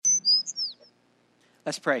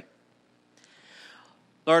Let's pray.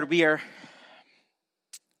 Lord, we are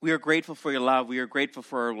grateful for your love. We are grateful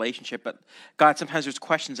for our relationship. But God, sometimes there's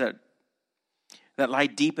questions that lie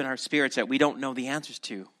deep in our spirits that we don't know the answers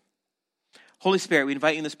to. Holy Spirit, we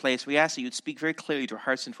invite you in this place. We ask that you'd speak very clearly to our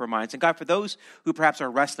hearts and to our minds. And God, for those who perhaps are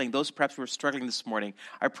wrestling, those perhaps who are struggling this morning,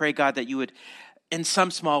 I pray, God, that you would, in some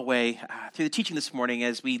small way, through the teaching this morning,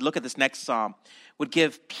 as we look at this next psalm, would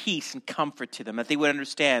give peace and comfort to them, that they would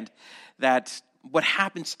understand that what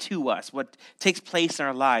happens to us, what takes place in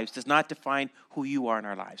our lives, does not define who you are in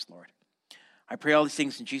our lives, Lord. I pray all these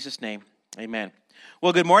things in Jesus' name. Amen.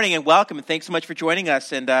 Well, good morning and welcome, and thanks so much for joining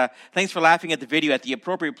us. And thanks for laughing at the video at the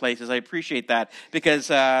appropriate places. I appreciate that because,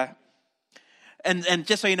 and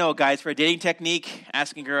just so you know, guys, for a dating technique,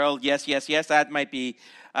 asking a girl, yes, that might be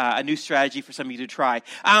a new strategy for some of you to try.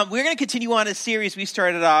 We're going to continue on a series we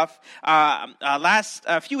started off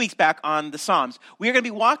a few weeks back on the Psalms. We're going to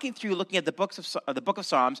be walking through, looking at the book of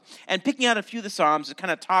Psalms, and picking out a few of the Psalms to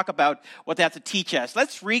kind of talk about what they have to teach us.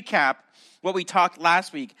 Let's recap what we talked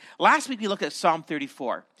last week. Last week we looked at Psalm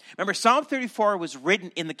 34. Remember, Psalm 34 was written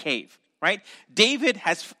in the cave. Right? David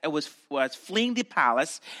was fleeing the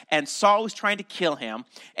palace, and Saul was trying to kill him.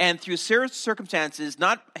 And through circumstances,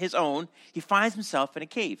 not his own, he finds himself in a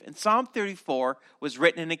cave. And Psalm 34 was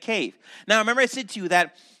written in a cave. Now, remember I said to you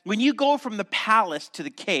that when you go from the palace to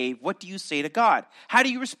the cave, what do you say to God? How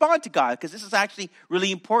do you respond to God? Because this is actually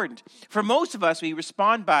really important. For most of us, we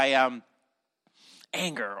respond by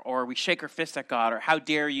anger, or we shake our fist at God, or how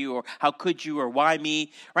dare you, or how could you, or why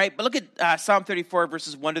me, right? But look at Psalm 34,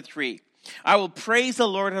 verses 1 to 3. I will praise the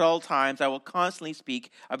Lord at all times. I will constantly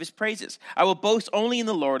speak of his praises. I will boast only in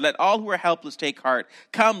the Lord. Let all who are helpless take heart.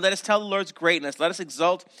 Come, let us tell the Lord's greatness. Let us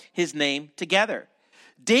exalt his name together.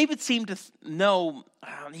 David seemed to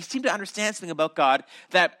he seemed to understand something about God,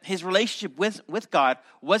 that his relationship with God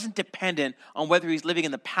wasn't dependent on whether he's living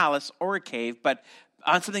in the palace or a cave, but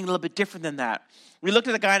on something a little bit different than that. We looked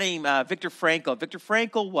at a guy named Viktor Frankl. Viktor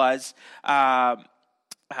Frankl was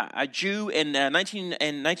a Jew in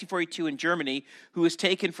 1942 in Germany who was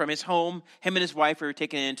taken from his home. Him and his wife were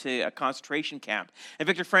taken into a concentration camp. And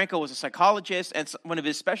Viktor Frankl was a psychologist, and one of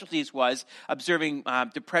his specialties was observing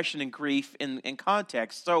depression and grief in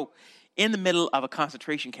context. So in the middle of a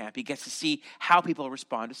concentration camp, he gets to see how people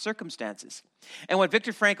respond to circumstances. And what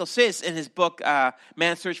Viktor Frankl says in his book,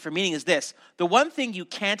 Man's Search for Meaning, is this: the one thing you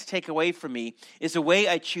can't take away from me is the way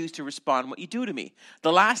I choose to respond to what you do to me.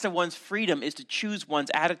 The last of one's freedom is to choose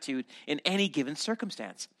one's attitude in any given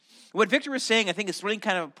circumstance. What Viktor was saying, I think, is really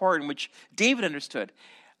kind of important, which David understood.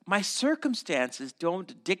 My circumstances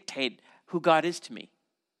don't dictate who God is to me.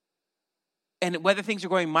 And whether things are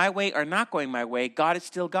going my way or not going my way, God is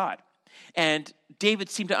still God. And David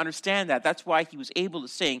seemed to understand that. That's why he was able to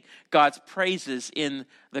sing God's praises in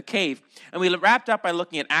the cave. And we wrapped up by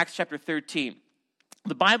looking at Acts chapter 13.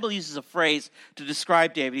 The Bible uses a phrase to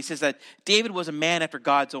describe David. He says that David was a man after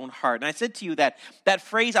God's own heart. And I said to you that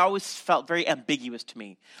phrase always felt very ambiguous to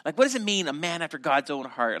me. Like, what does it mean, a man after God's own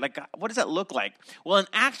heart? Like, what does that look like? Well, in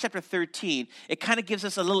Acts chapter 13, it kind of gives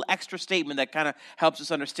us a little extra statement that kind of helps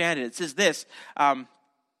us understand it. It says this: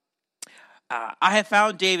 I have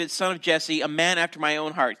found David, son of Jesse, a man after my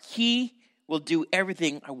own heart. He will do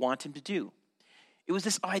everything I want him to do. It was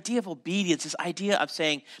this idea of obedience, this idea of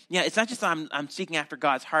saying, yeah, it's not just that I'm seeking after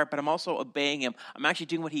God's heart, but I'm also obeying him. I'm actually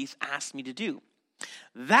doing what he's asked me to do.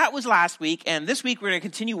 That was last week, and this week we're going to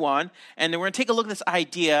continue on, and then we're going to take a look at this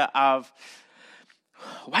idea of,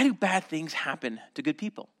 why do bad things happen to good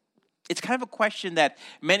people? It's kind of a question that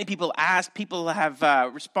many people ask, people have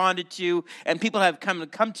responded to, and people have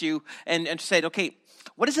come to and said, okay,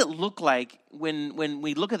 what does it look like when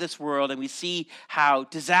we look at this world and we see how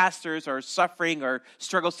disasters or suffering or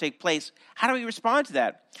struggles take place? How do we respond to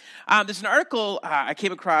that? There's an article I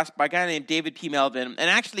came across by a guy named David P. Melvin, and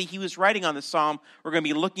actually he was writing on the psalm we're going to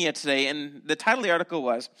be looking at today, and the title of the article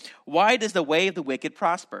was, "Why Does the Way of the Wicked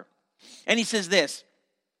Prosper?" And he says this: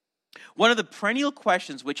 one of the perennial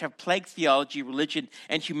questions which have plagued theology, religion,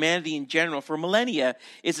 and humanity in general for millennia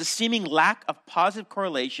is the seeming lack of positive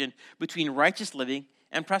correlation between righteous living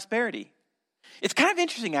and prosperity. It's kind of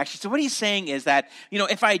interesting, actually. So what he's saying is that,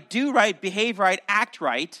 if I do right, behave right, act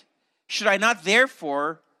right, should I not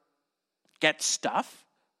therefore get stuff,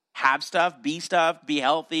 have stuff, be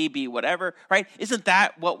healthy, be whatever, right? Isn't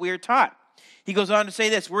that what we're taught? He goes on to say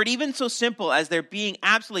this: were it even so simple as there being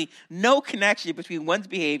absolutely no connection between one's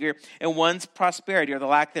behavior and one's prosperity or the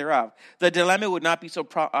lack thereof, the dilemma would not be so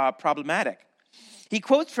problematic. He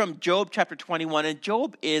quotes from Job chapter 21, and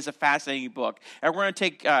Job is a fascinating book. And we're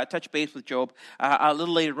going to touch base with Job a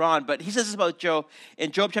little later on. But he says this about Job.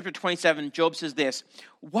 In Job chapter 27, Job says this: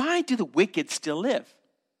 why do the wicked still live?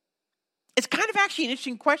 It's kind of actually an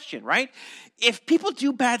interesting question, right? If people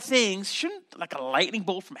do bad things, shouldn't like a lightning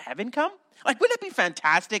bolt from heaven come? Like, wouldn't it be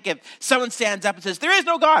fantastic if someone stands up and says, there is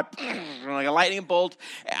no God, like a lightning bolt?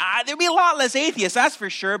 There'd be a lot less atheists, that's for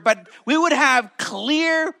sure, but we would have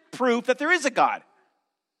clear proof that there is a God.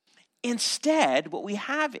 Instead, what we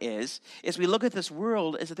have is we look at this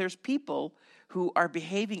world, is that there's people who are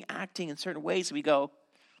behaving, acting in certain ways, and we go,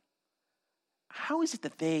 how is it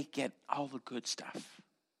that they get all the good stuff?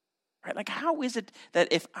 Right? Like, how is it that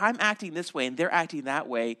if I'm acting this way and they're acting that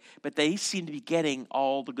way, but they seem to be getting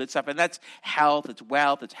all the good stuff? And that's health, it's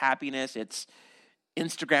wealth, it's happiness, it's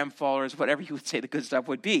Instagram followers, whatever you would say the good stuff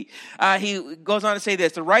would be. He goes on to say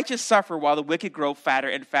this: the righteous suffer while the wicked grow fatter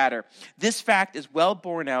and fatter. This fact is well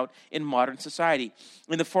borne out in modern society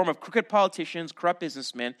in the form of crooked politicians, corrupt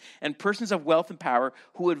businessmen, and persons of wealth and power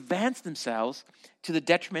who advance themselves to the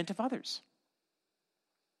detriment of others.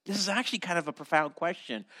 This is actually kind of a profound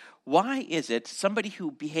question. Why is it somebody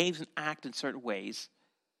who behaves and acts in certain ways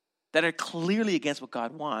that are clearly against what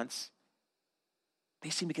God wants, they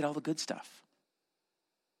seem to get all the good stuff?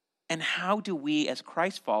 And how do we as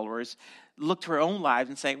Christ followers look to our own lives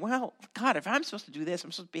and say, well, God, if I'm supposed to do this,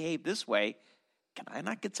 I'm supposed to behave this way, can I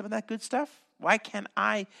not get some of that good stuff? Why can't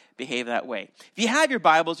I behave that way? If you have your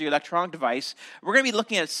Bibles or your electronic device, we're going to be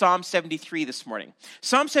looking at Psalm 73 this morning.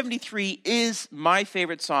 Psalm 73 is my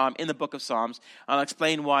favorite psalm in the book of Psalms. I'll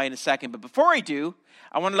explain why in a second. But before I do,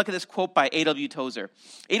 I want to look at this quote by A.W. Tozer.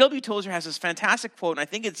 A.W. Tozer has this fantastic quote, and I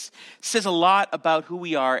think it says a lot about who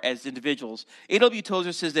we are as individuals. A.W.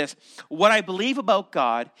 Tozer says this: what I believe about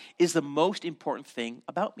God is the most important thing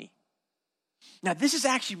about me. Now, this is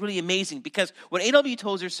actually really amazing, because what A.W.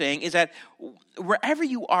 Tozer is saying is that wherever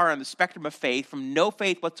you are on the spectrum of faith, from no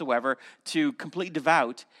faith whatsoever to completely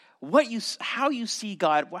devout, how you see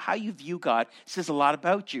God, how you view God says a lot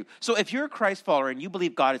about you. So if you're a Christ follower and you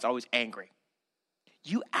believe God is always angry,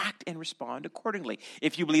 you act and respond accordingly.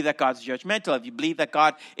 If you believe that God's judgmental, if you believe that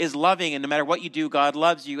God is loving and no matter what you do, God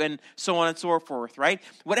loves you, and so on and so forth, right?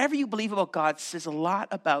 Whatever you believe about God says a lot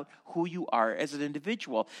about who you are as an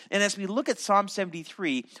individual. And as we look at Psalm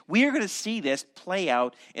 73, we are going to see this play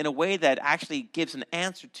out in a way that actually gives an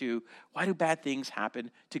answer to why do bad things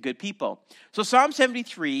happen to good people. So Psalm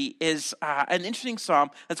 73 is an interesting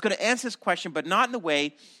psalm that's going to answer this question, but not in the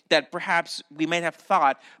way that perhaps we might have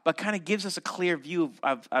thought, but kind of gives us a clear view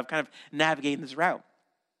of kind of navigating this route.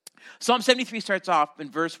 Psalm 73 starts off in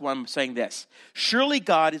verse 1 saying this: surely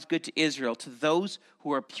God is good to Israel, to those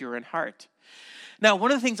who are pure in heart. Now,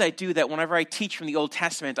 one of the things I do that whenever I teach from the Old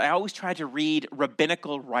Testament, I always try to read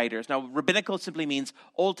rabbinical writers. Now, rabbinical simply means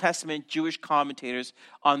Old Testament Jewish commentators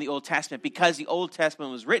on the Old Testament, because the Old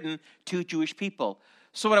Testament was written to Jewish people.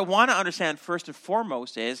 So what I want to understand first and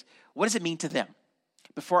foremost is, what does it mean to them?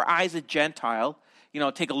 Before I, as a Gentile,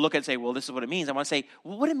 take a look and say, well, this is what it means. I want to say,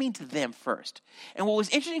 well, what did it mean to them first? And what was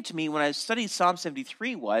interesting to me when I studied Psalm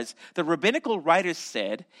 73 was the rabbinical writers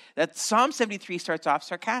said that Psalm 73 starts off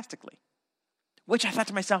sarcastically, which I thought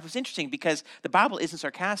to myself was interesting, because the Bible isn't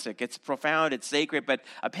sarcastic. It's profound, it's sacred, but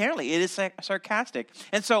apparently it is sarcastic.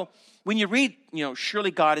 And so when you read,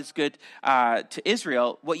 surely God is good to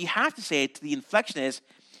Israel, what you have to say to the inflection is,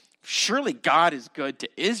 surely God is good to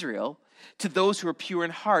Israel, to those who are pure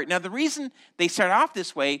in heart. Now, the reason they start off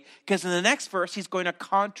this way, because in the next verse, he's going to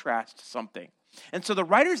contrast something. And so the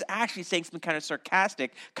writer is actually saying something kind of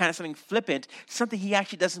sarcastic, kind of something flippant, something he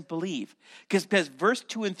actually doesn't believe. Because verse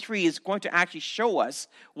 2 and 3 is going to actually show us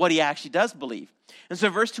what he actually does believe. And so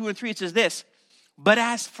verse 2 and 3, it says this: but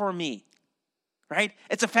as for me, right?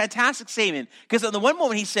 It's a fantastic statement, because on the one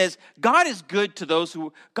moment he says, God is good to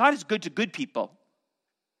good people.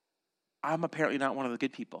 I'm apparently not one of the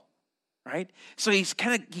good people. Right? So he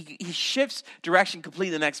shifts direction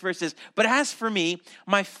completely. The next verse says, but as for me,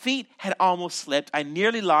 my feet had almost slipped. I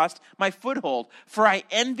nearly lost my foothold, for I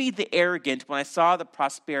envied the arrogant when I saw the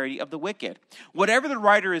prosperity of the wicked. Whatever the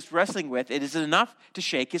writer is wrestling with, it is enough to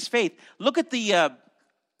shake his faith. Look at the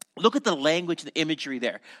language and the imagery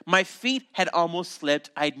there. My feet had almost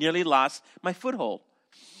slipped. I nearly lost my foothold.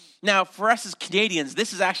 Now, for us as Canadians,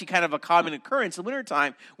 this is actually kind of a common occurrence in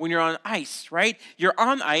wintertime when you're on ice, right? You're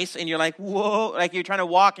on ice and you're like, whoa, like you're trying to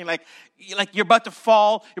walk and you're about to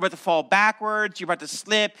fall. You're about to fall backwards. You're about to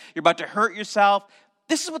slip. You're about to hurt yourself.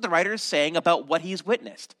 This is what the writer is saying about what he's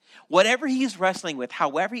witnessed. Whatever he's wrestling with,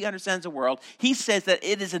 however he understands the world, he says that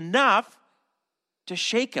it is enough to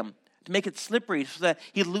shake him, to make it slippery so that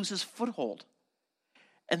he loses foothold.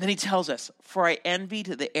 And then he tells us, for I envied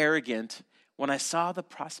the arrogant when I saw the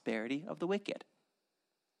prosperity of the wicked.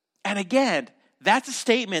 And again, that's a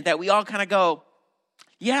statement that we all kind of go,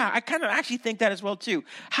 yeah, I kind of actually think that as well too.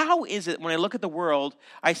 How is it when I look at the world,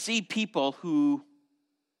 I see people who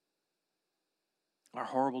are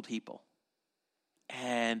horrible people.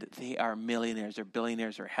 And they are millionaires, they're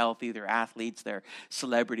billionaires, they're healthy, they're athletes, they're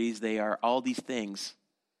celebrities, they are all these things.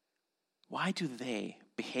 Why do they,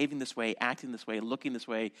 behaving this way, acting this way, looking this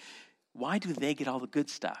way, why do they get all the good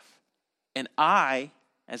stuff? And I,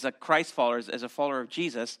 as a Christ follower, as a follower of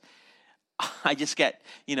Jesus, I just get,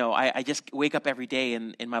 I just wake up every day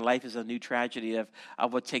and my life is a new tragedy of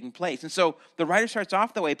what's taking place. And so the writer starts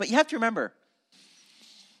off that way, but you have to remember,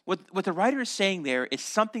 what the writer is saying there is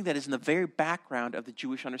something that is in the very background of the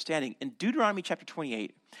Jewish understanding. In Deuteronomy chapter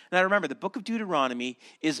 28, now remember, the book of Deuteronomy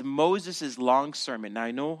is Moses' long sermon. Now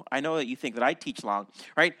I know that you think that I teach long,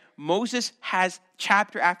 right? Moses has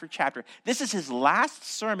chapter after chapter. This is his last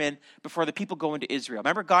sermon before the people go into Israel.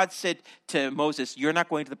 Remember, God said to Moses, you're not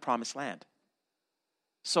going to the promised land.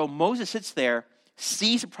 So Moses sits there,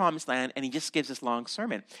 sees the promised land, and he just gives this long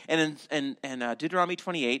sermon. And in Deuteronomy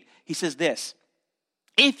 28, he says this,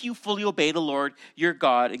 if you fully obey the Lord your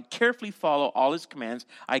God and carefully follow all his commands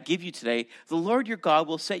I give you today, the Lord your God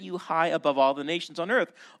will set you high above all the nations on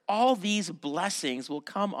earth. All these blessings will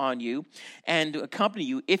come on you and accompany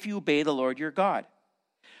you if you obey the Lord your God.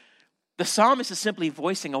 The psalmist is simply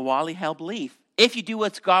voicing a widely held belief. If you do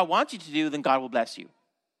what God wants you to do, then God will bless you.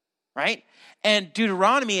 Right? And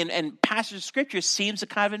Deuteronomy and passage of scripture seems to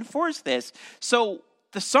kind of enforce this. So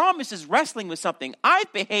the psalmist is wrestling with something.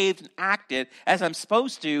 I've behaved and acted as I'm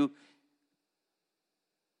supposed to,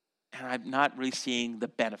 and I'm not really seeing the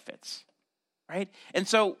benefits, right? And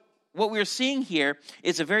so what we're seeing here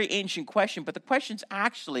is a very ancient question, but the question's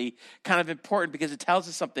actually kind of important because it tells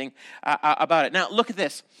us something about it. Now, look at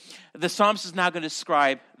this. The psalmist is now going to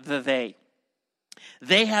describe the they.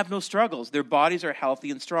 They have no struggles. Their bodies are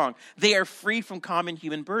healthy and strong. They are free from common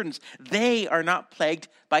human burdens. They are not plagued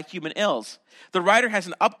by human ills. The writer has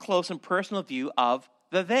an up-close and personal view of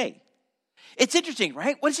the they. It's interesting,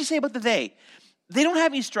 right? What does he say about the they? They don't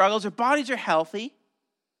have any struggles. Their bodies are healthy,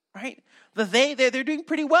 right? The they're doing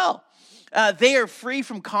pretty well. They are free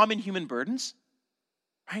from common human burdens.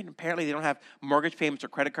 Right? Apparently they don't have mortgage payments or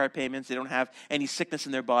credit card payments. They don't have any sickness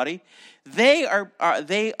in their body. They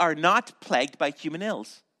are not plagued by human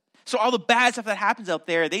ills. So all the bad stuff that happens out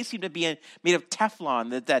there, they seem to be made of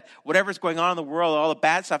Teflon, that whatever's going on in the world, all the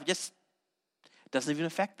bad stuff, it just doesn't even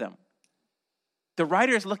affect them. The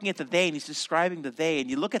writer is looking at the they, and he's describing the they, and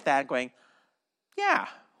you look at that and going, yeah,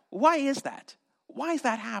 why is that? Why is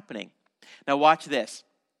that happening? Now watch this.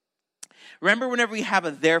 Remember, whenever we have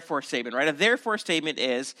a therefore statement, right? A therefore statement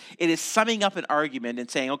is summing up an argument and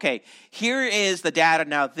saying, okay, here is the data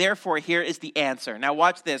now, therefore here is the answer. Now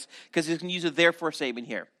watch this, because you can use a therefore statement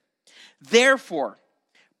here. Therefore,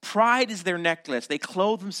 pride is their necklace. They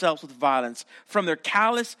clothe themselves with violence. From their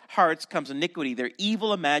callous hearts comes iniquity. Their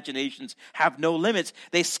evil imaginations have no limits.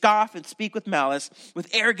 They scoff and speak with malice. With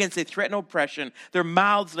arrogance they threaten oppression. Their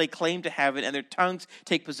mouths lay claim to heaven, and their tongues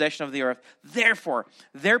take possession of the earth. Therefore,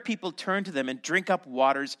 their people turn to them and drink up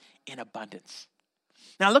waters in abundance.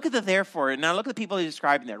 Now look at the therefore. Now look at the people he's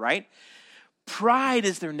describing there, right? Pride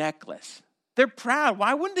is their necklace. They're proud.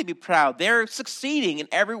 Why wouldn't they be proud? They're succeeding in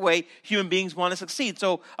every way human beings want to succeed.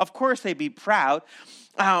 So, of course, they'd be proud.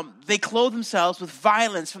 They clothe themselves with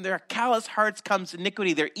violence. From their callous hearts comes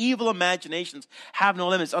iniquity. Their evil imaginations have no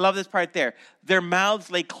limits. I love this part there. Their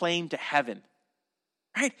mouths lay claim to heaven.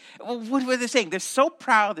 Right? What are they saying? They're so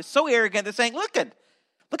proud. They're so arrogant. They're saying, look at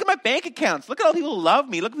my bank accounts. Look at all the people who love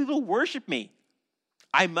me. Look at the people who worship me.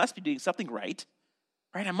 I must be doing something right.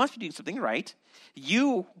 Right? I must be doing something right.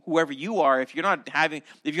 You, whoever you are, if you're not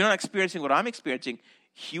experiencing what I'm experiencing,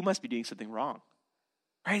 you must be doing something wrong.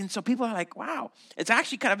 Right? And so people are like, wow. It's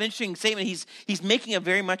actually kind of an interesting statement. He's making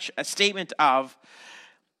very much a statement of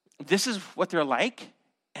this is what they're like,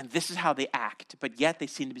 and this is how they act, but yet they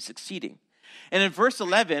seem to be succeeding. And in verse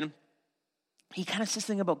 11, he kind of says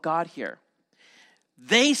something about God here.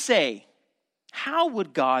 They say, how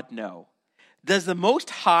would God know? Does the Most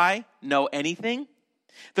High know anything?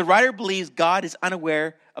 The writer believes God is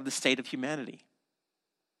unaware of the state of humanity.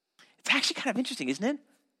 It's actually kind of interesting, isn't it?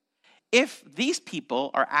 If these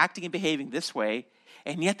people are acting and behaving this way,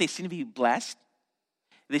 and yet they seem to be blessed,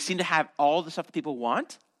 they seem to have all the stuff that people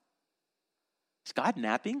want, is God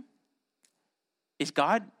napping? Is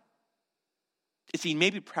he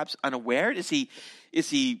maybe perhaps unaware? Is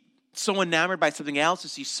he so enamored by something else?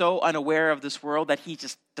 Is he so unaware of this world that he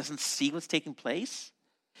just doesn't see what's taking place?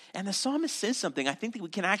 And the psalmist says something, I think that we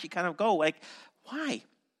can actually kind of go like, why?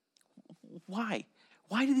 why?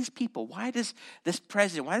 Why do these people, why does this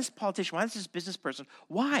president, why does this politician, why does this business person,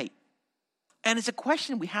 why? And it's a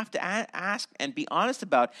question we have to ask and be honest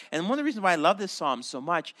about. And one of the reasons why I love this psalm so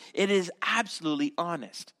much, it is absolutely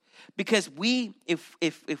honest. Because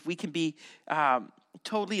if we can be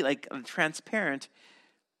totally like transparent,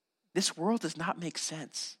 this world does not make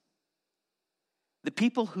sense. The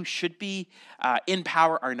people who should be in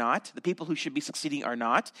power are not. The people who should be succeeding are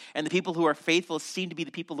not. And the people who are faithful seem to be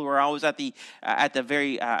the people who are always at the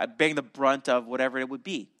very bearing the brunt of whatever it would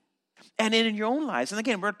be. And in your own lives, and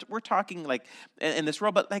again, we're talking like in this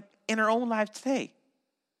world, but like in our own lives today.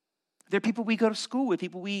 There are people we go to school with,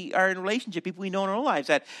 people we are in a relationship, people we know in our own lives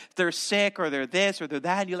that they're sick or they're this or they're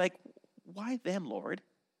that. And you're like, why them, Lord?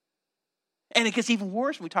 And it gets even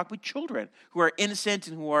worse when we talk with children who are innocent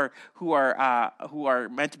and who are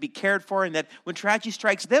meant to be cared for. And that when tragedy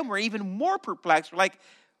strikes them, we're even more perplexed. We're like,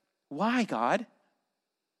 why, God?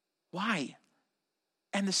 Why?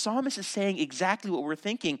 And the psalmist is saying exactly what we're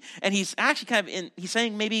thinking. And he's actually he's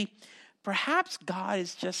saying perhaps God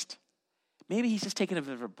is he's just taking a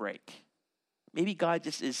bit of a break. Maybe God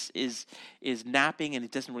just is napping and he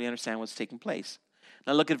doesn't really understand what's taking place.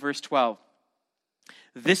 Now look at verse 12.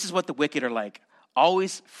 This is what the wicked are like.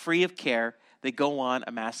 Always free of care, they go on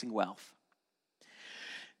amassing wealth.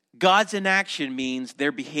 God's inaction means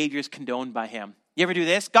their behavior is condoned by him. You ever do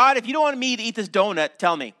this? God, if you don't want me to eat this donut,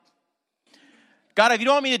 tell me. God, if you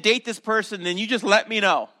don't want me to date this person, then you just let me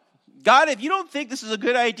know. God, if you don't think this is a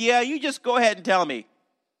good idea, you just go ahead and tell me.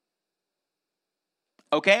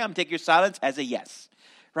 Okay, I'm going to take your silence as a yes,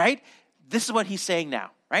 right? This is what he's saying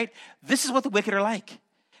now, right? This is what the wicked are like.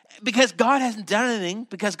 Because God hasn't done anything,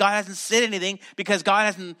 because God hasn't said anything, because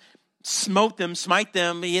God hasn't smite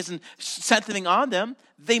them, he hasn't sent anything on them,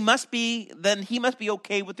 he must be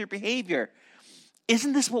okay with their behavior.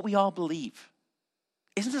 Isn't this what we all believe?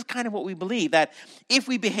 Isn't this kind of what we believe? That if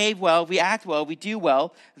we behave well, we act well, we do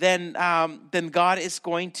well, then God is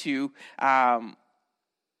going to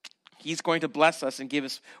he's going to bless us and give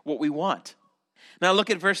us what we want. Now look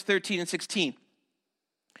at verse 13 and 16.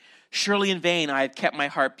 Surely in vain I have kept my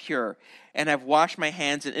heart pure, and have washed my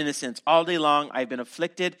hands in innocence. All day long I have been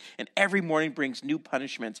afflicted, and every morning brings new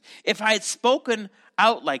punishments. If I had spoken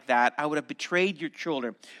out like that, I would have betrayed your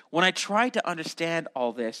children. When I tried to understand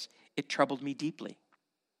all this, it troubled me deeply.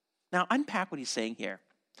 Now unpack what he's saying here.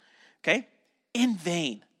 Okay? In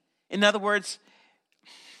vain. In other words,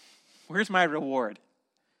 where's my reward?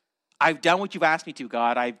 I've done what you've asked me to,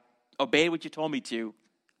 God. I've obeyed what you told me to.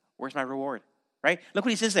 Where's my reward? Right? Look what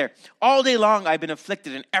he says there. All day long I've been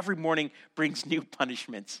afflicted, and every morning brings new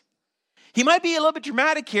punishments. He might be a little bit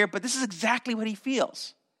dramatic here, but this is exactly what he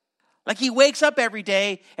feels. Like he wakes up every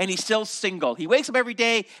day and he's still single. He wakes up every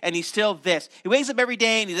day and he's still this. He wakes up every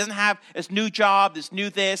day and he doesn't have this new job, this new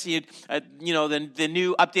this, the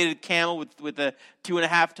new updated Camel with the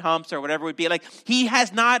 2.5 humps or whatever it would be. Like he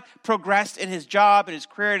has not progressed in his job, in his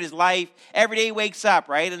career, in his life. Every day he wakes up,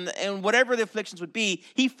 right? And whatever the afflictions would be,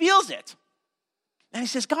 he feels it. And he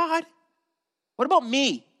says, God, what about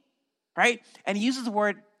me? Right? And he uses the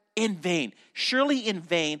word in vain. Surely in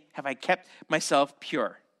vain have I kept myself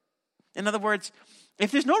pure. In other words,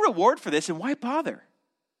 if there's no reward for this, then why bother?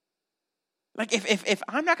 Like if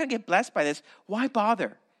I'm not going to get blessed by this, why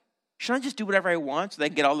bother? Should I just do whatever I want so that I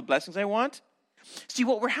can get all the blessings I want? See,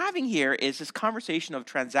 what we're having here is this conversation of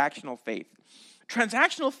transactional faith.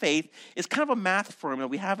 Transactional faith is kind of a math formula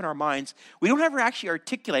we have in our minds. We don't ever actually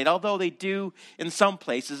articulate, although they do in some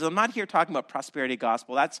places. I'm not here talking about prosperity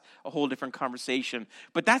gospel. That's a whole different conversation.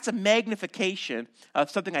 But that's a magnification of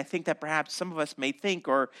something I think that perhaps some of us may think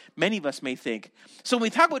or many of us may think. So when we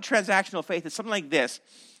talk about transactional faith, it's something like this.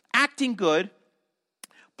 Acting good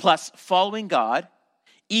plus following God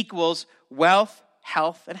equals wealth,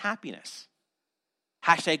 health, and happiness.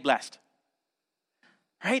 # blessed.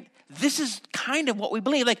 Right? This is kind of what we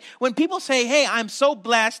believe. Like when people say, hey, I'm so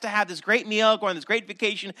blessed to have this great meal, go on this great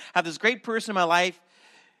vacation, have this great person in my life,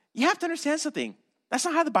 you have to understand something. That's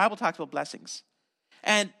not how the Bible talks about blessings.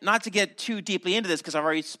 And not to get too deeply into this, because I've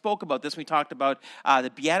already spoke about this when we talked about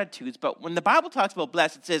the Beatitudes, but when the Bible talks about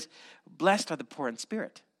blessed, it says, blessed are the poor in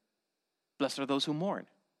spirit. Blessed are those who mourn.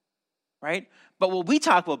 Right? But when we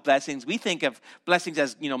talk about blessings, we think of blessings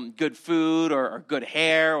as, good food or good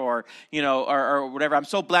hair or whatever. I'm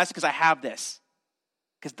so blessed because I have this.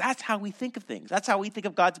 Because that's how we think of things. That's how we think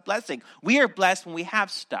of God's blessing. We are blessed when we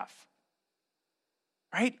have stuff.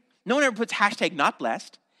 Right? No one ever puts # not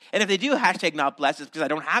blessed. And if they do # not blessed, it's because I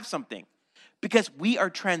don't have something. Because we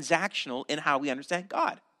are transactional in how we understand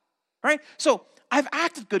God. Right? So I've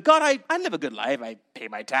acted good. God, I live a good life. I pay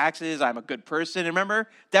my taxes. I'm a good person. Remember,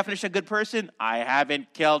 definition of good person? I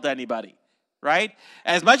haven't killed anybody. right?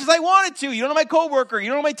 As much as I wanted to. You don't know my coworker. You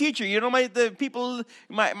don't know my teacher. You don't know the people,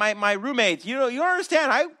 my roommates. You don't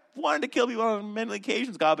understand. I wanted to kill people on many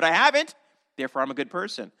occasions, God, but I haven't. Therefore, I'm a good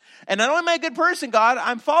person. And not only am I a good person, God,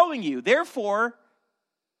 I'm following you. Therefore,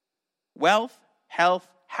 wealth, health,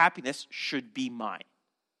 happiness should be mine.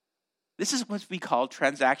 This is what we call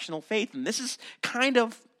transactional faith. And this is kind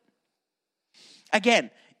of,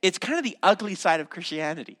 again, it's kind of the ugly side of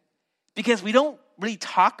Christianity. Because we don't really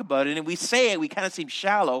talk about it, and we say it, we kind of seem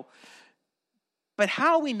shallow. But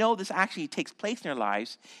how we know this actually takes place in our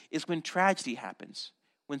lives is when tragedy happens,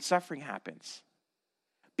 when suffering happens.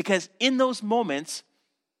 Because in those moments,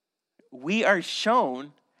 we are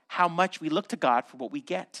shown how much we look to God for what we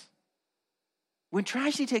get. When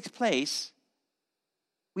tragedy takes place,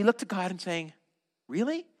 we look to God and saying,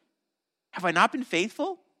 really? Have I not been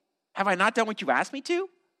faithful? Have I not done what you've asked me to?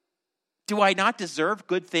 Do I not deserve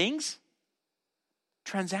good things?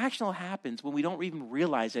 Transactional happens when we don't even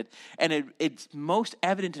realize it, and it's most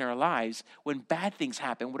evident in our lives when bad things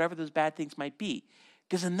happen, whatever those bad things might be.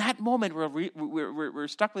 Because in that moment, we're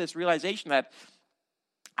stuck with this realization that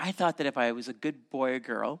I thought that if I was a good boy or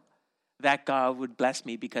girl, that God would bless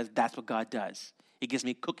me because that's what God does. He gives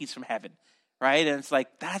me cookies from heaven, right? And it's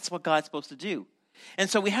like, that's what God's supposed to do. And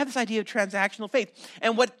so we have this idea of transactional faith.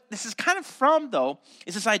 And what this is kind of from, though,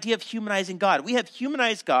 is this idea of humanizing God. We have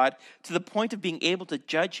humanized God to the point of being able to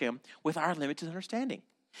judge him with our limited understanding.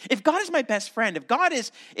 If God is my best friend, if God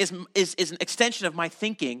is an extension of my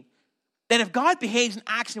thinking, then if God behaves and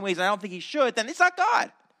acts in ways I don't think he should, then it's not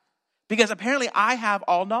God. Because apparently I have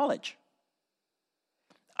all knowledge.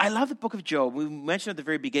 I love the book of Job. We mentioned at the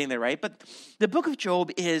very beginning there, right? But the book of Job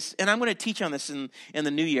is, and I'm going to teach on this in the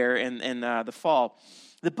new year and the fall.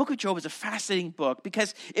 The book of Job is a fascinating book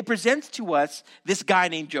because it presents to us this guy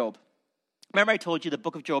named Job. Remember I told you the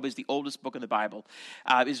book of Job is the oldest book in the Bible.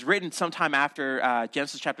 It was written sometime after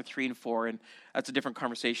Genesis chapter 3 and 4, and that's a different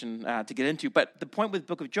conversation to get into. But the point with the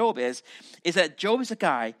book of Job is that Job is a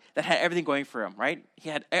guy that had everything going for him, right? He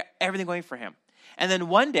had everything going for him. And then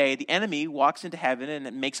one day, the enemy walks into heaven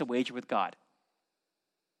and makes a wager with God.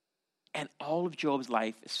 And all of Job's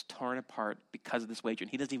life is torn apart because of this wager,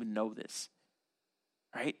 and he doesn't even know this,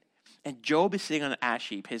 right? And Job is sitting on an ash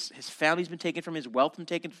heap. His family's been taken from him. His wealth been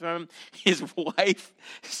taken from him. His wife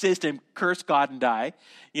says to him, curse God and die.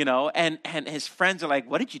 And his friends are like,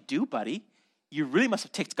 what did you do, buddy? You really must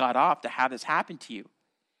have ticked God off to have this happen to you.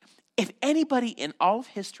 If anybody in all of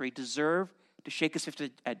history deserved to shake his fist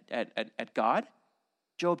at God,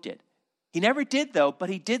 Job did. He never did, though, but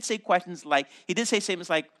he did say statements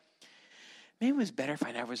like, maybe it was better if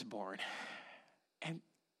I never was born. And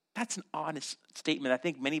that's an honest statement. I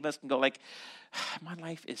think many of us can go like, my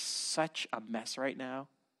life is such a mess right now.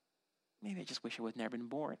 Maybe I just wish I was never been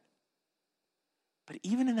born. But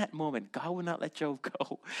even in that moment, God would not let Job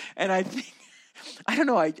go. And I think, I don't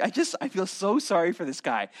know, I feel so sorry for this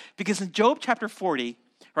guy. Because in Job chapter 40,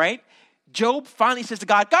 right, Job finally says to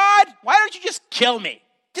God, God, why don't you just kill me?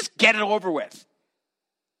 Just get it over with.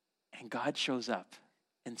 And God shows up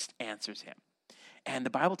and answers him. And the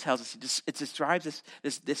Bible tells us it describes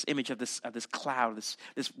this image of this cloud, this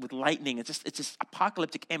with lightning. It's this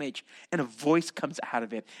apocalyptic image, and a voice comes out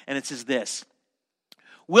of it, and it says this: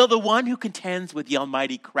 will the one who contends with the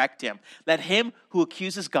Almighty correct him? Let him who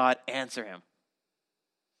accuses God answer him.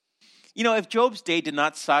 If Job's day did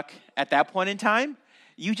not suck at that point in time,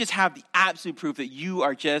 you just have the absolute proof that you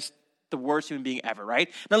are just the worst human being ever,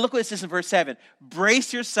 right? Now look what it says in verse 7.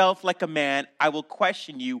 Brace yourself like a man. I will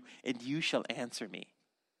question you, and you shall answer me.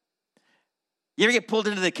 You ever get pulled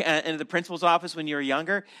into the principal's office when you were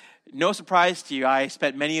younger? No surprise to you. I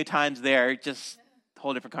spent many times there. Just a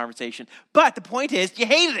whole different conversation. But the point is, you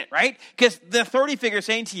hated it, right? Because the authority figure is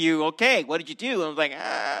saying to you, okay, what did you do? And I was like,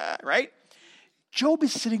 right? Job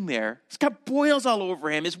is sitting there. He's got boils all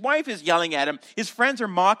over him. His wife is yelling at him. His friends are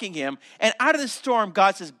mocking him. And out of the storm,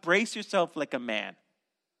 God says, brace yourself like a man.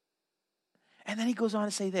 And then he goes on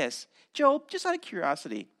to say this: Job, just out of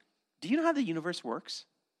curiosity, do you know how the universe works?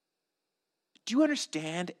 Do you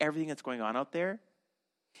understand everything that's going on out there?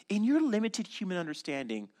 In your limited human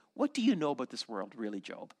understanding, what do you know about this world, really,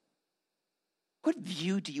 Job? What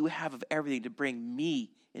view do you have of everything to bring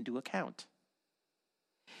me into account?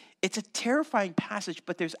 It's a terrifying passage,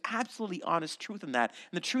 but there's absolutely honest truth in that.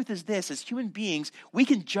 And the truth is this: as human beings, we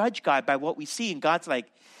can judge God by what we see. And God's like,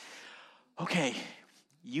 okay,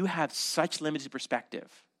 you have such limited perspective.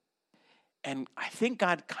 And I think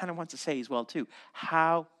God kind of wants to say as well, too,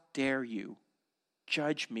 how dare you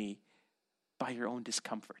judge me by your own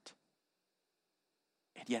discomfort?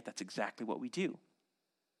 And yet that's exactly what we do.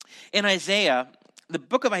 In Isaiah, the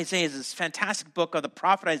book of Isaiah is this fantastic book of the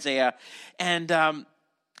prophet Isaiah, and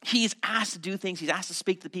he's asked to do things. He's asked to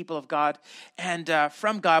speak to the people of God and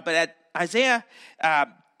from God. But at Isaiah,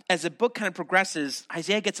 as the book kind of progresses,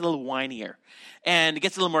 Isaiah gets a little whinier and it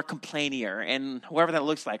gets a little more complainier, and whoever that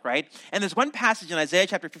looks like, right? And there's one passage in Isaiah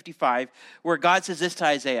chapter 55 where God says this to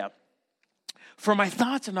Isaiah: "For my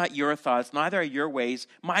thoughts are not your thoughts, neither are your ways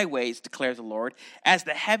my ways, declares the Lord. As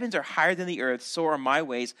the heavens are higher than the earth, so are my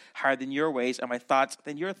ways higher than your ways, and my thoughts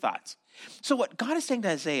than your thoughts." So what God is saying to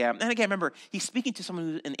Isaiah, and again, remember, he's speaking to someone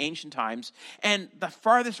who's in ancient times, and the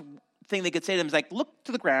farthest thing they could say to him is like, look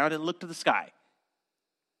to the ground and look to the sky.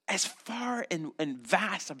 As far and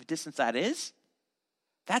vast of a distance that is,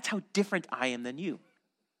 that's how different I am than you.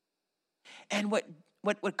 And what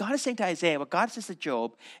God is saying to Isaiah, what God says to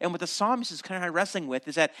Job, and what the psalmist is kind of wrestling with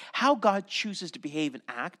is that how God chooses to behave and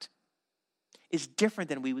act is different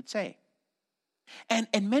than we would say. And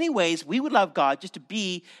in many ways, we would love God just to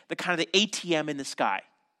be the kind of the ATM in the sky.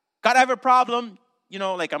 God, I have a problem.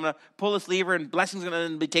 Like I'm going to pull this lever and blessings are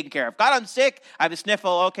going to be taken care of. God, I'm sick. I have a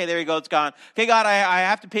sniffle. Okay, there you go. It's gone. Okay, God, I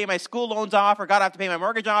have to pay my school loans off, or God, I have to pay my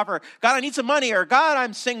mortgage off, or God, I need some money, or God,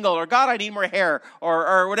 I'm single, or God, I need more hair,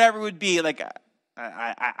 or whatever it would be. Like,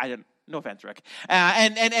 I don't, no offense, Rick.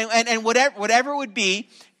 And whatever it would be,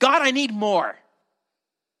 God, I need more.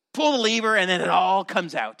 Pull the lever and then it all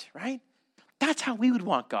comes out, right? That's how we would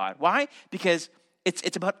want God. Why? Because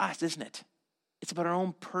it's about us, isn't it? It's about our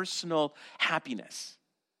own personal happiness.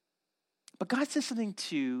 But God says something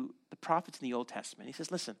to the prophets in the Old Testament. He says,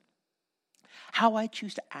 listen, how I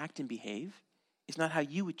choose to act and behave is not how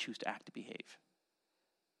you would choose to act and behave.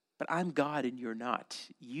 But I'm God and you're not.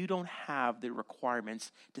 You don't have the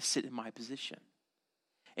requirements to sit in my position.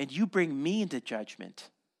 And you bring me into judgment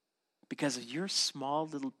because of your small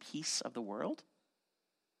little piece of the world?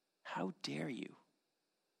 How dare you?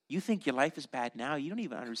 You think your life is bad now. You don't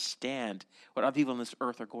even understand what other people on this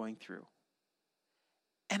earth are going through.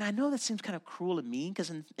 And I know that seems kind of cruel and mean, because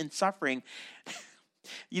in suffering,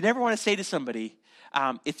 you never want to say to somebody,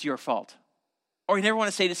 it's your fault. Or you never want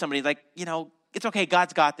to say to somebody, like, it's okay,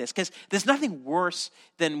 God's got this. Because there's nothing worse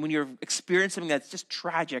than when you're experiencing something that's just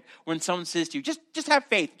tragic, when someone says to you, just have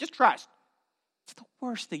faith, just trust. It's the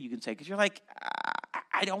worst thing you can say, because you're like,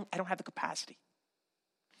 I don't have the capacity.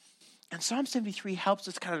 And Psalm 73 helps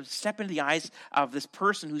us kind of step into the eyes of this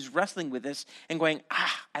person who's wrestling with this and going,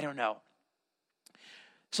 I don't know.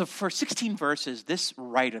 So for 16 verses, this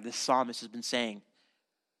writer, this psalmist has been saying,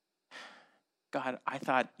 God, I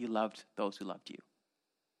thought you loved those who loved you.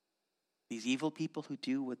 These evil people who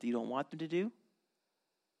do what you don't want them to do,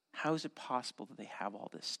 how is it possible that they have all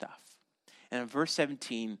this stuff? And in verse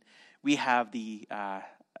 17, we have the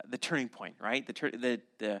turning point, right? The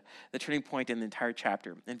turning point in the entire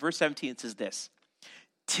chapter. In verse 17, it says this: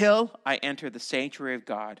 "Till I entered the sanctuary of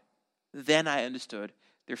God, then I understood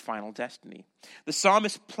their final destiny." The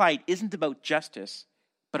psalmist's plight isn't about justice,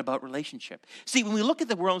 but about relationship. See, when we look at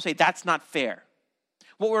the world and say, that's not fair,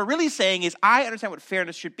 what we're really saying is, I understand what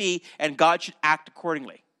fairness should be, and God should act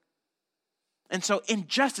accordingly. And so in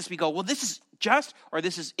justice, we go, well, this is just, or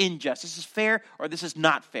this is unjust. This is fair, or this is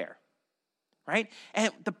not fair. Right?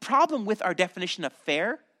 And the problem with our definition of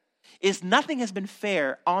fair is nothing has been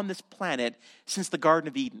fair on this planet since the Garden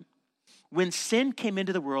of Eden. When sin came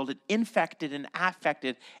into the world, it infected and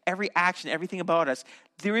affected every action, everything about us.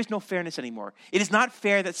 There is no fairness anymore. It is not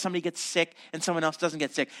fair that somebody gets sick and someone else doesn't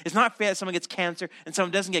get sick. It's not fair that someone gets cancer and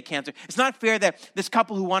someone doesn't get cancer. It's not fair that this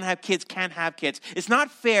couple who want to have kids can't have kids. It's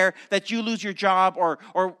not fair that you lose your job or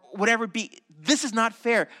whatever it be. This is not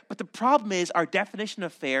fair. But the problem is our definition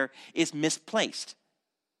of fair is misplaced.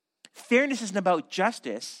 Fairness isn't about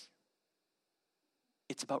justice.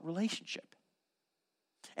 It's about relationship.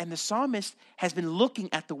 And the psalmist has been looking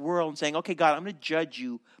at the world and saying, okay, God, I'm going to judge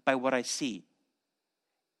you by what I see.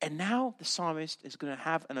 And now the psalmist is going to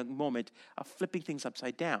have a moment of flipping things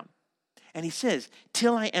upside down. And he says,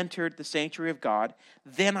 till I entered the sanctuary of God,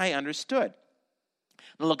 then I understood.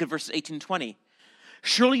 Now look at verses 18 and 20.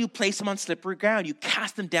 Surely you place them on slippery ground. You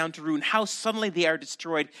cast them down to ruin. How suddenly they are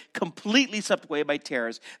destroyed, completely swept away by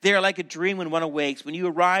terrors. They are like a dream when one awakes. When you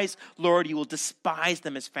arise, Lord, you will despise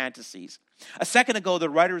them as fantasies. A second ago, the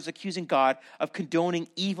writer was accusing God of condoning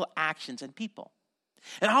evil actions and people.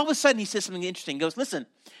 And all of a sudden, he says something interesting. He goes, listen,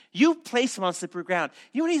 you've placed them on slippery ground.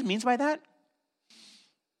 You know what he means by that?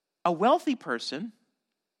 A wealthy person,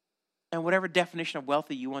 and whatever definition of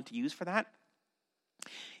wealthy you want to use for that,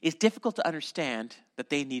 it's difficult to understand that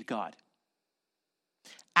they need God.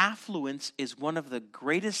 Affluence is one of the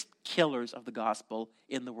greatest killers of the gospel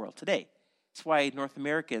in the world today. That's why North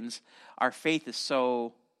Americans, our faith is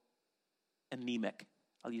so anemic.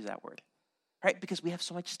 I'll use that word. right? Because we have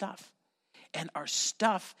so much stuff. And our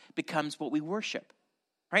stuff becomes what we worship,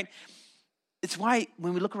 right? It's why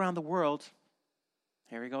when we look around the world,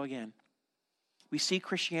 here we go again, we see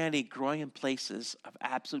Christianity growing in places of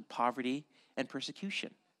absolute poverty and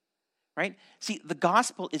persecution, right? See, the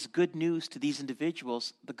gospel is good news to these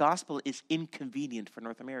individuals. The gospel is inconvenient for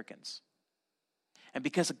North Americans. And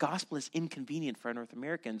because the gospel is inconvenient for North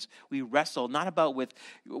Americans, we wrestle not about with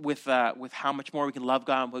how much more we can love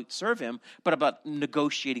God and serve Him, but about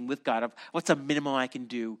negotiating with God of what's a minimum I can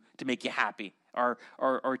do to make you happy or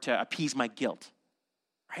to appease my guilt,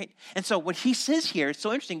 right? And so what he says here is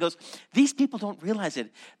so interesting. He goes, these people don't realize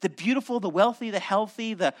it. The beautiful, the wealthy, the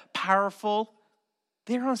healthy, the powerful,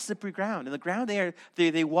 they're on slippery ground. And the ground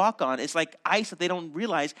they walk on is like ice that they don't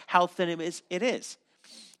realize how thin it is.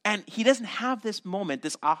 And he doesn't have this moment,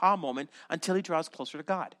 this aha moment, until he draws closer to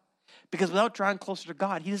God. Because without drawing closer to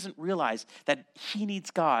God, he doesn't realize that he needs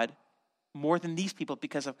God more than these people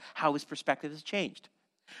because of how his perspective has changed.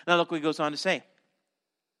 Now look what he goes on to say.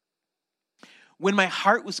 When my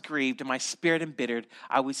heart was grieved and my spirit embittered,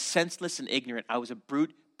 I was senseless and ignorant. I was a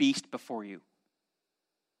brute beast before you.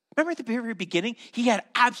 Remember at the very beginning, he had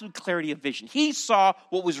absolute clarity of vision. He saw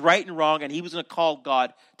what was right and wrong, and he was going to call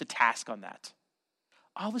God to task on that.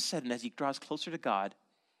 All of a sudden, as he draws closer to God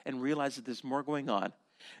and realizes there's more going on,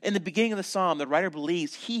 in the beginning of the psalm, the writer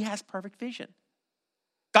believes he has perfect vision.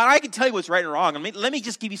 God, I can tell you what's right and wrong. Let me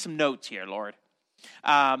just give you some notes here, Lord.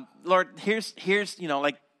 Lord, here's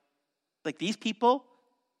like these people,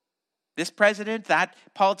 this president, that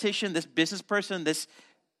politician, this business person, this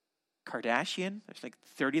Kardashian. There's like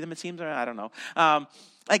 30 of them, it seems. I don't know.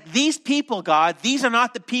 Like these people, God, these are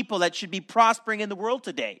not the people that should be prospering in the world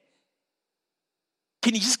today.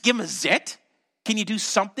 Can you just give them a zit? Can you do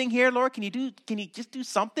something here, Lord? Can you just do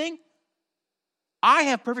something? I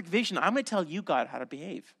have perfect vision. I'm going to tell you, God, how to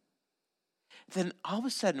behave. Then all of a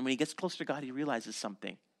sudden, when he gets closer to God, he realizes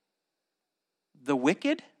something. The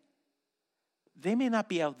wicked, they may not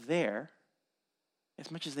be out there as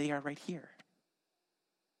much as they are right here.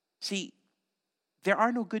 See, there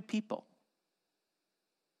are no good people.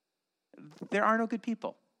 There are no good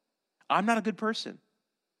people. I'm not a good person.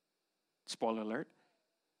 Spoiler alert.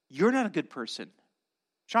 You're not a good person.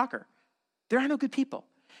 Shocker. There are no good people.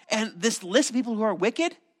 And this list of people who are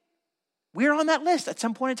wicked, we're on that list at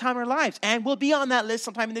some point in time in our lives. And we'll be on that list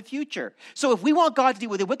sometime in the future. So if we want God to deal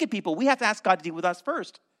with the wicked people, we have to ask God to deal with us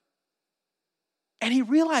first. And he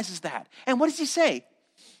realizes that. And what does he say?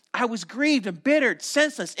 I was grieved, embittered,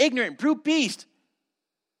 senseless, ignorant, brute beast.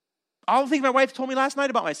 All the things my wife told me last night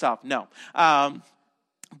about myself. No.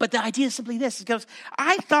 But the idea is simply this. It goes,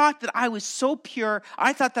 I thought that I was so pure.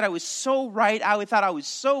 I thought that I was so right. I thought I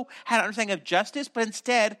was had an understanding of justice. But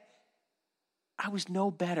instead, I was no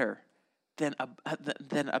better than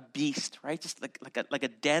a beast, right? Just like a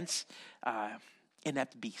dense,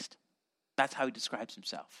 inept beast. That's how he describes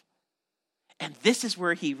himself. And this is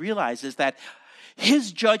where he realizes that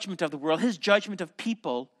his judgment of the world, his judgment of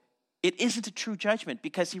people, it isn't a true judgment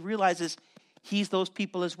because he realizes he's those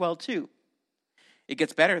people as well too. It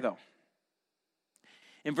gets better though.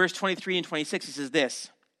 In verse 23 and 26, he says this,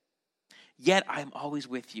 yet I am always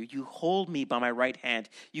with you. You hold me by my right hand.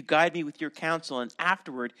 You guide me with your counsel, and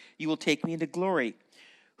afterward you will take me into glory.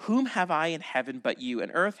 Whom have I in heaven but you?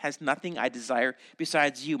 And earth has nothing I desire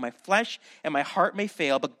besides you. My flesh and my heart may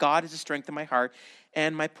fail, but God is the strength of my heart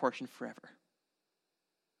and my portion forever.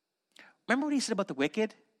 Remember what he said about the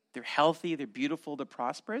wicked? They're healthy, they're beautiful, they're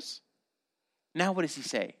prosperous. Now what does he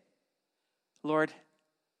say? Lord,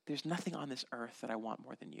 there's nothing on this earth that I want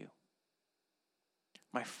more than you.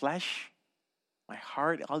 My flesh, my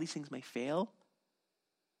heart, all these things may fail,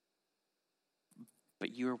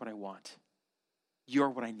 but you are what I want. You're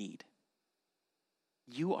what I need.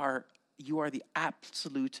 You are the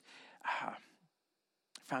absolute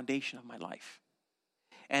foundation of my life.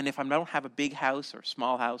 And if I don't have a big house or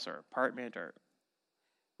small house or apartment or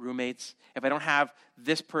roommates, if I don't have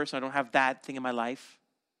this person, I don't have that thing in my life,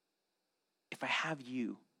 if I have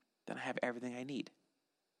you, then I have everything I need.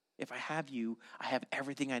 If I have you, I have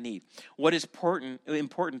everything I need. What is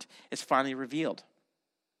important is finally revealed.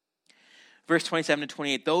 Verse 27 and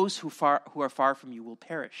 28, those who are far from you will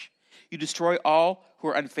perish. You destroy all who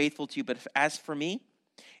are unfaithful to you, but as for me,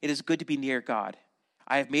 it is good to be near God.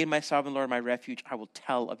 I have made my sovereign Lord my refuge. I will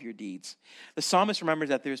tell of your deeds. The psalmist remembers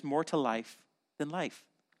that there's more to life than life.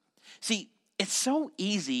 See, it's so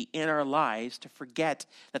easy in our lives to forget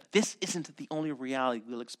that this isn't the only reality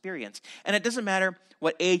we'll experience. And it doesn't matter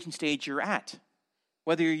what age and stage you're at.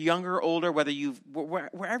 Whether you're younger or older, wherever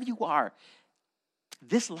you are,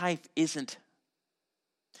 this life isn't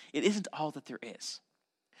all that there is.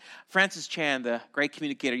 Francis Chan, the great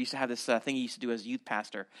communicator, used to have this thing he used to do as a youth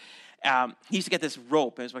pastor. He used to get this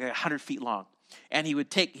rope. It was like 100 feet long. And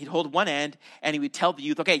he'd hold one end, and he would tell the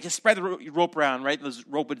youth, okay, just spread the rope around, right? This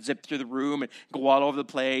rope would zip through the room and go all over the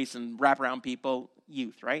place and wrap around people,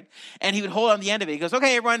 youth, right? And he would hold on the end of it. He goes,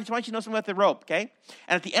 okay, everyone, I want you to know something about the rope, okay?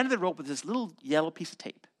 And at the end of the rope was this little yellow piece of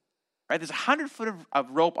tape, right? There's 100 foot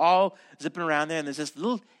of rope all zipping around there, and there's this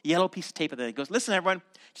little yellow piece of tape at the end. He goes, listen, everyone,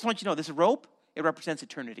 just want you to know, this rope, it represents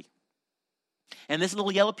eternity. And this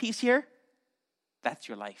little yellow piece here, that's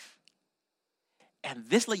your life. And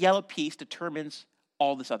this yellow piece determines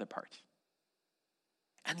all this other part.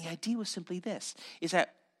 And the idea was simply this, is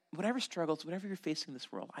that whatever struggles, whatever you're facing in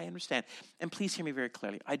this world, I understand. And please hear me very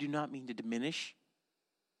clearly. I do not mean to diminish.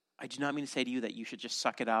 I do not mean to say to you that you should just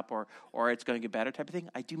suck it up or it's going to get better type of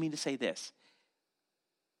thing. I do mean to say this.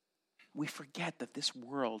 We forget that this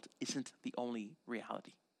world isn't the only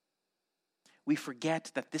reality. We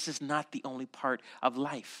forget that this is not the only part of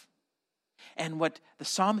life. And what the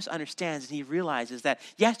psalmist understands, and he realizes that,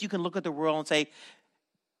 yes, you can look at the world and say,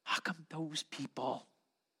 how come those people?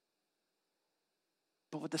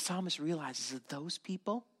 But what the psalmist realizes is that those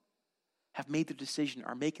people have made their decision,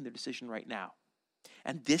 are making their decision right now.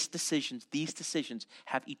 And these decisions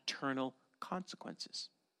have eternal consequences.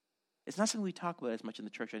 It's not something we talk about as much in the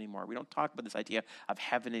church anymore. We don't talk about this idea of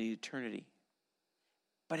heaven and eternity.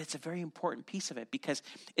 But it's a very important piece of it because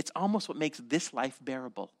it's almost what makes this life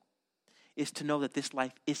bearable, is to know that this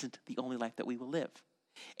life isn't the only life that we will live,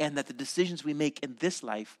 and that the decisions we make in this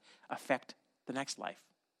life affect the next life.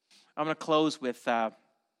 I'm going to close with a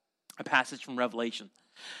passage from Revelation.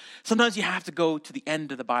 Sometimes you have to go to the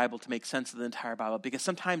end of the Bible to make sense of the entire Bible, because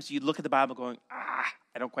sometimes you look at the Bible going,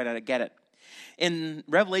 I don't quite get it. In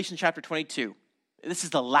Revelation chapter 22, this is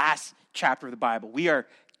the last chapter of the Bible. We are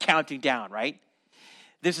counting down, right?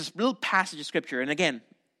 There's this little passage of scripture, and again,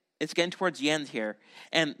 it's getting towards the end here,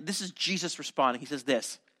 and this is Jesus responding. He says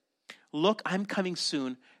this, look, I'm coming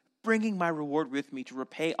soon, bringing my reward with me to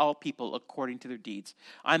repay all people according to their deeds.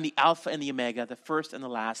 I'm the Alpha and the Omega, the first and the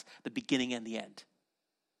last, the beginning and the end.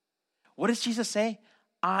 What does Jesus say?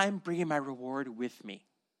 I'm bringing my reward with me.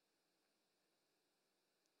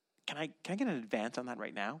 Can I get an advance on that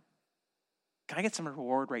right now? Can I get some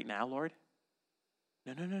reward right now, Lord?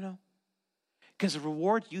 No. Because the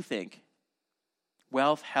reward you think,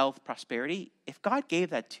 wealth, health, prosperity, if God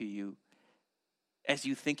gave that to you as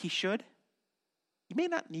you think he should, you may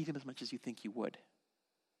not need him as much as you think you would.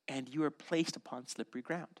 And you are placed upon slippery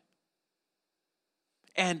ground.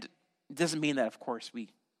 And it doesn't mean that, of course, we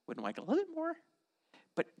wouldn't like a little bit more.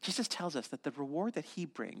 But Jesus tells us that the reward that he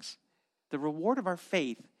brings, the reward of our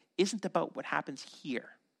faith, isn't about what happens here.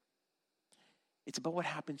 It's about what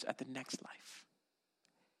happens at the next life.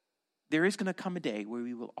 There is going to come a day where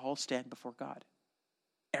we will all stand before God.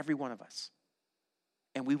 Every one of us.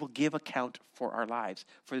 And we will give account for our lives,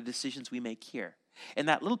 for the decisions we make here. And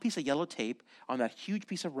that little piece of yellow tape on that huge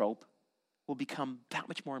piece of rope will become that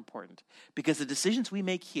much more important, because the decisions we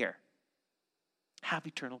make here have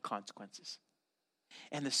eternal consequences.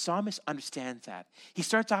 And the psalmist understands that. He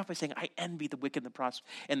starts off by saying, I envy the wicked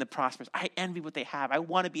and the prosperous. I envy what they have. I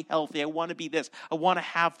want to be healthy. I want to be this. I want to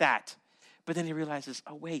have that. But then he realizes,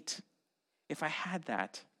 oh wait, if I had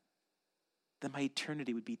that, then my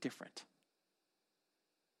eternity would be different.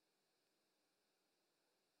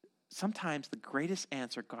 Sometimes the greatest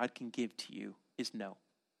answer God can give to you is no.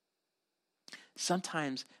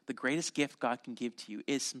 Sometimes the greatest gift God can give to you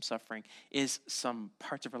is some suffering, is some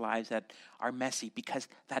parts of our lives that are messy, because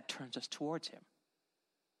that turns us towards him.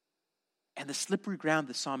 And the slippery ground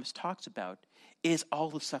the psalmist talks about is all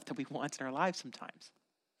the stuff that we want in our lives sometimes.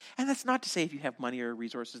 And that's not to say if you have money or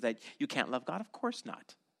resources that you can't love God. Of course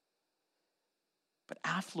not. But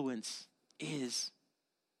affluence it's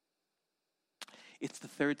the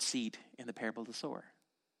third seed in the parable of the sower.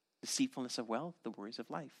 Deceitfulness of wealth, the worries of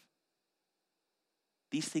life.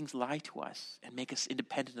 These things lie to us and make us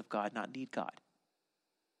independent of God, not need God.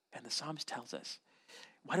 And the psalmist tells us,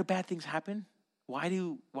 why do bad things happen? Why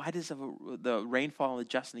does the rain fall on the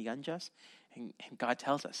just and the unjust? And God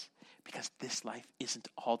tells us, because this life isn't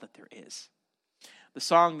all that there is. The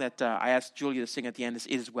song that I asked Julia to sing at the end is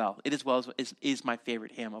It Is Well. It Is Well is my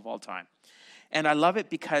favorite hymn of all time. And I love it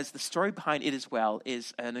because the story behind It Is Well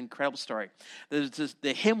is an incredible story.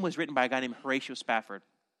 The hymn was written by a guy named Horatio Spafford.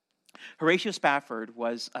 Horatio Spafford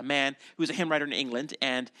was a man who was a hymn writer in England,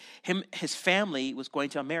 and his family was going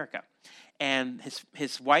to America. And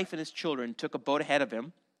his wife and his children took a boat ahead of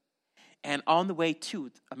him, and on the way to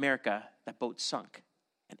America, that boat sunk,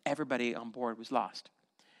 and everybody on board was lost.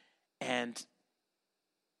 And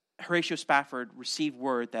Horatio Spafford received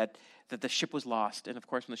word that that the ship was lost. And of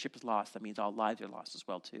course, when the ship is lost, that means all lives are lost as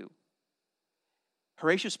well too.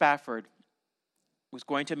 Horatio Spafford was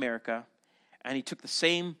going to America, and he took the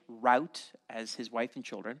same route as his wife and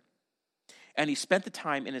children. And he spent the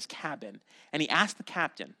time in his cabin, and he asked the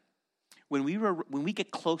captain, when we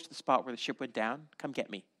get close to the spot where the ship went down, come get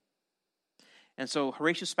me. And so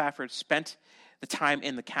Horatio Spafford spent the time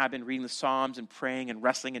in the cabin reading the Psalms and praying and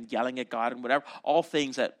wrestling and yelling at God and whatever, all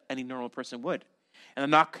things that any normal person would. And the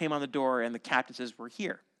knock came on the door, and the captain says, "We're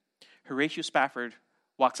here." Horatio Spafford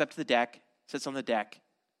walks up to the deck, sits on the deck,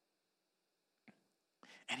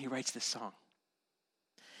 and he writes this song.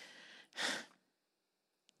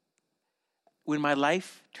 When my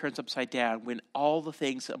life turns upside down, when all the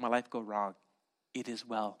things of my life go wrong, it is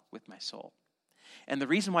well with my soul. And the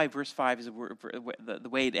reason why verse 5 is the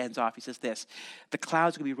way it ends off, he says this: the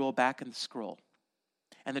clouds will be rolled back in the scroll,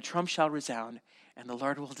 and the trump shall resound, and the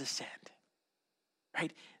Lord will descend.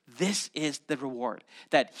 Right? This is the reward,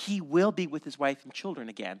 that he will be with his wife and children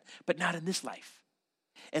again, but not in this life.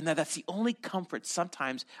 And that's the only comfort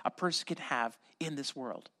sometimes a person can have in this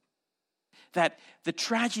world. That the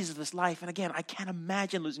tragedies of this life, and again, I can't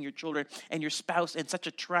imagine losing your children and your spouse in such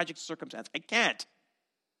a tragic circumstance. I can't.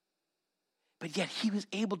 But yet he was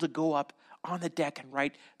able to go up on the deck and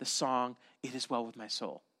write the song, "It Is Well With My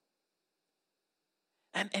Soul."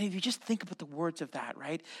 And if you just think about the words of that,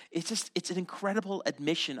 right? It's an incredible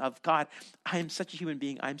admission of, God, I am such a human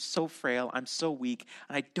being. I'm so frail. I'm so weak.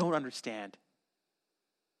 And I don't understand.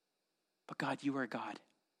 But God, you are God.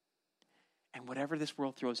 And whatever this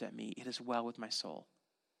world throws at me, it is well with my soul.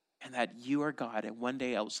 And that you are God. And one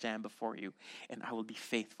day I will stand before you and I will be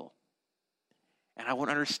faithful. And I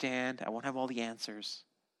won't understand. I won't have all the answers.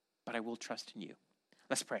 But I will trust in you.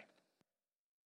 Let's pray.